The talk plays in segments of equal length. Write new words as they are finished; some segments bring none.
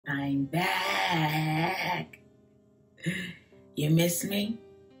I'm back. You miss me?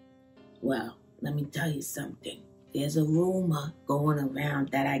 Well, let me tell you something. There's a rumor going around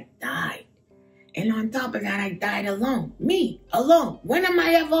that I died. And on top of that, I died alone. Me, alone. When am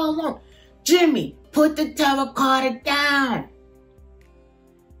I ever alone? Jimmy, put the terracotta down.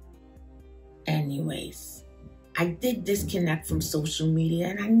 Anyways, I did disconnect from social media,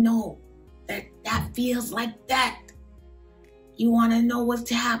 and I know that feels like that. You want to know what's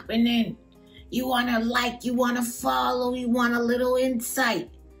happening. You want to like, you want to follow, you want a little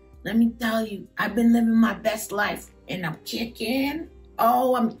insight. Let me tell you, I've been living my best life, and I'm kicking.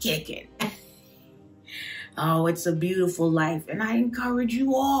 Oh, I'm kicking. Oh, it's a beautiful life, and I encourage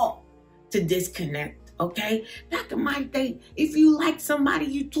you all to disconnect, okay? Back in my day, if you liked somebody,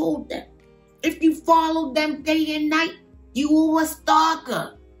 you told them. If you followed them day and night, you were a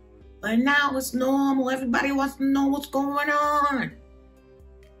stalker. But now it's normal. Everybody wants to know what's going on.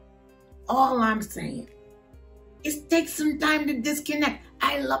 All I'm saying is take some time to disconnect.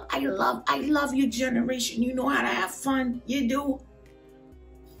 I love your generation. You know how to have fun. You do.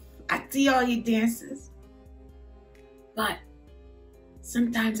 I see all your dances. But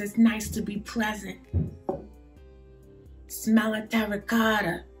sometimes it's nice to be present. Smell a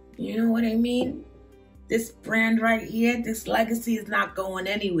terracotta. You know what I mean? This brand right here, this legacy is not going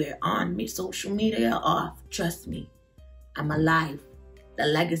anywhere on me, social media or off. Trust me, I'm alive. The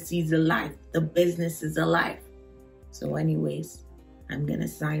legacy is alive. The business is alive. So anyways, I'm going to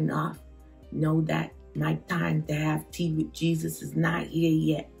sign off. Know that my time to have tea with Jesus is not here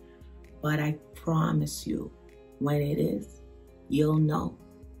yet. But I promise you, when it is, you'll know.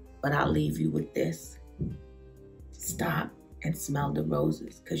 But I'll leave you with this. Stop and smell the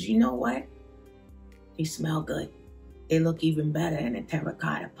roses. Because you know what? They smell good. They look even better in a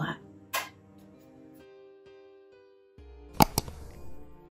terracotta pot.